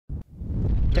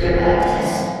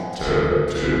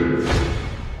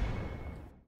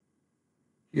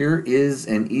Here is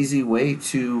an easy way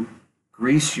to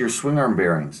grease your swing arm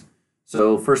bearings.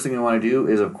 So first thing you want to do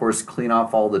is, of course, clean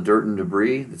off all the dirt and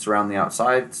debris that's around the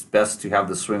outside. It's best to have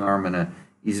the swing arm in a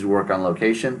easy to work on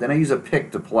location. Then I use a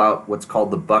pick to pull out what's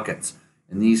called the buckets.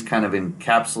 And these kind of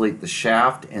encapsulate the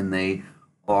shaft, and they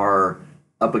are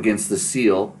up against the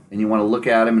seal. And you want to look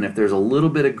at them, and if there's a little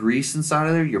bit of grease inside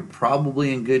of there, you're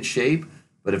probably in good shape.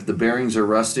 But if the bearings are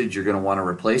rusted, you're going to want to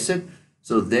replace it.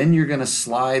 So then you're going to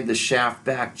slide the shaft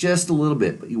back just a little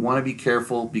bit, but you want to be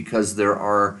careful because there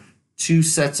are two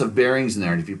sets of bearings in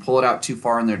there, and if you pull it out too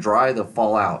far and they're dry, they'll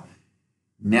fall out.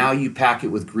 Now you pack it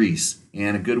with grease,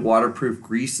 and a good waterproof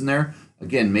grease in there.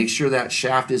 Again, make sure that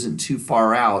shaft isn't too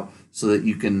far out so that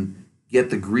you can get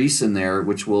the grease in there,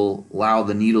 which will allow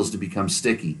the needles to become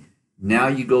sticky. Now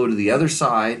you go to the other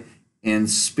side and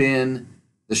spin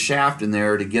the shaft in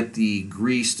there to get the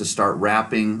grease to start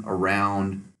wrapping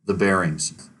around the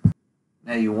bearings.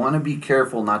 Now you want to be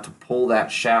careful not to pull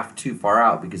that shaft too far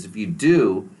out, because if you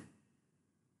do,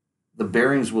 the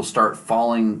bearings will start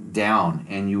falling down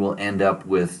and you will end up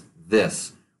with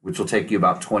this, which will take you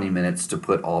about 20 minutes to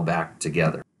put all back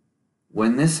together.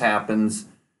 When this happens,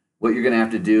 what you're going to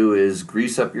have to do is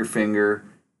grease up your finger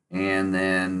and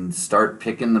then start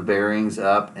picking the bearings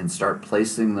up and start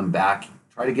placing them back.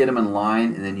 Try to get them in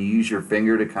line, and then you use your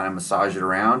finger to kind of massage it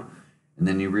around. And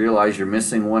then you realize you're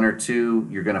missing one or two.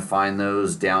 You're going to find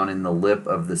those down in the lip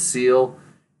of the seal,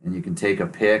 and you can take a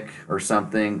pick or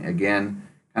something. Again,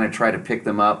 kind of try to pick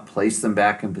them up, place them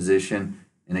back in position,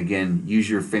 and again, use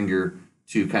your finger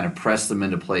to kind of press them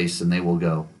into place, and they will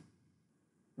go.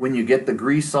 When you get the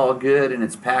grease all good and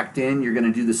it's packed in, you're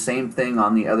going to do the same thing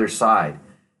on the other side.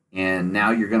 And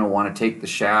now you're going to want to take the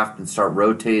shaft and start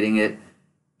rotating it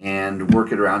and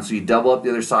work it around. So you double up the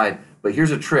other side. But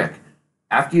here's a trick.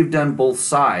 After you've done both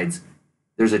sides,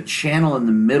 there's a channel in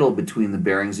the middle between the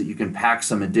bearings that you can pack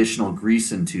some additional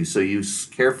grease into. So you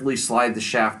carefully slide the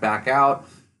shaft back out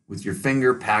with your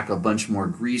finger, pack a bunch more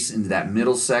grease into that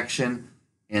middle section,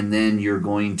 and then you're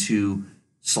going to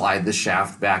slide the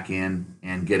shaft back in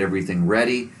and get everything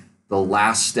ready. The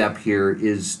last step here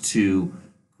is to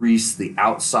grease the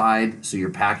outside, so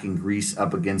you're packing grease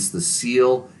up against the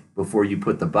seal before you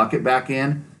put the bucket back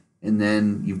in. And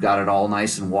then you've got it all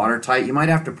nice and watertight. You might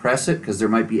have to press it because there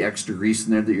might be extra grease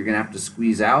in there that you're going to have to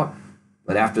squeeze out.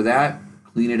 But after that,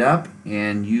 clean it up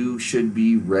and you should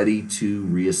be ready to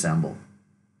reassemble.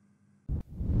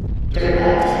 10, 9,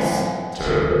 8, 7, 6, 5,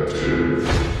 4, 3, 2,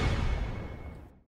 1.